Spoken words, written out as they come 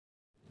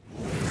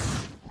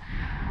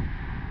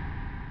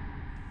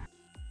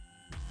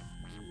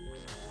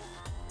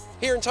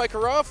Here in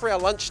Tokoroa for our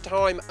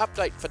lunchtime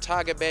update for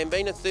Targa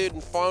Bambina, third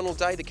and final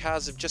day. The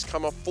cars have just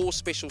come off 4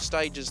 special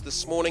stages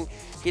this morning,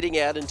 heading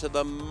out into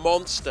the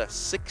monster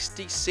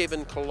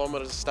 67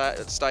 kilometre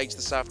stage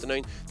this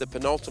afternoon, the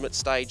penultimate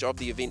stage of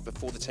the event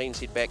before the teams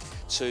head back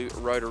to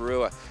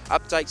Rotorua.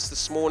 Updates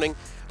this morning.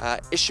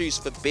 Issues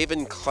for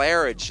Bevan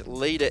Claridge,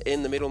 leader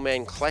in the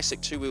Middleman Classic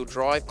 2-wheel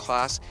drive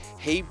class.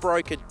 He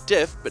broke a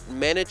diff but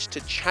managed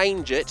to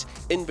change it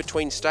in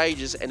between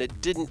stages, and it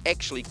didn't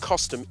actually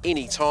cost him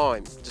any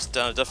time. Just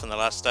done a diff in the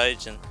last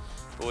stage, and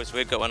boys,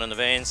 we've got one in the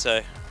van,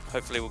 so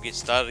hopefully we'll get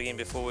started again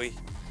before we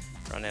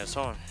run out of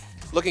time.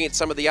 Looking at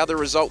some of the other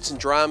results and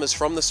dramas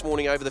from this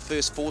morning over the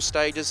first 4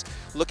 stages,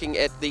 looking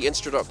at the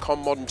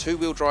Instra.com modern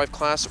 2-wheel drive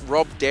class,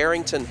 Rob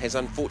Darrington has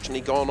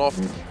unfortunately gone off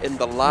in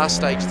the last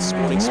stage this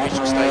morning,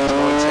 special stage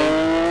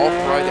 19.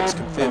 Off-road, that's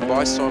confirmed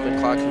by Simon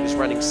Clark, who was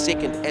running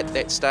second at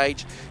that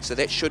stage. So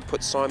that should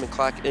put Simon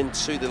Clark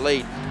into the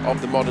lead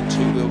of the modern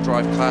 2-wheel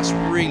drive class.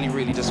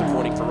 Really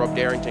disappointing for Rob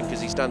Darrington because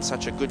he's done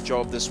such a good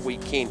job this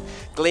weekend.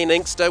 Glenn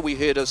Inkster, we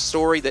heard a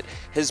story that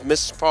his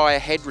misfire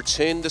had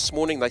returned this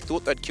morning. They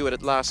thought they'd cured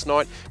it last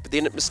night, but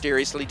then it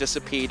mysteriously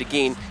disappeared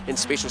again in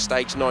special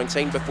stage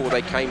 19 before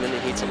they came in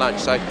ahead to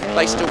lunch. So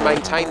they still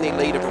maintain their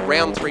lead of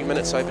around 3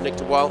 minutes over Nick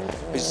DeWall,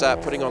 who's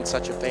putting on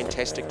such a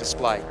fantastic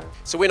display.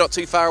 So we're not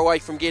too far away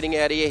from getting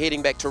out here,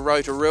 heading back to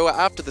Rotorua.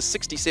 After the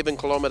 67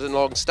 kilometre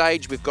long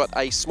stage, we've got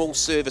a small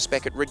service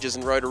back at Ridges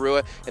in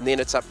Rotorua, and then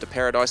it's up to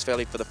Paradise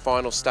Valley for the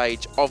final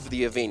stage of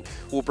the event.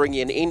 We'll bring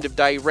you an end of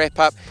day wrap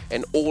up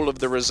and all of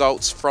the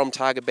results from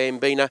Targa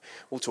Bambina.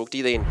 We'll talk to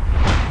you then.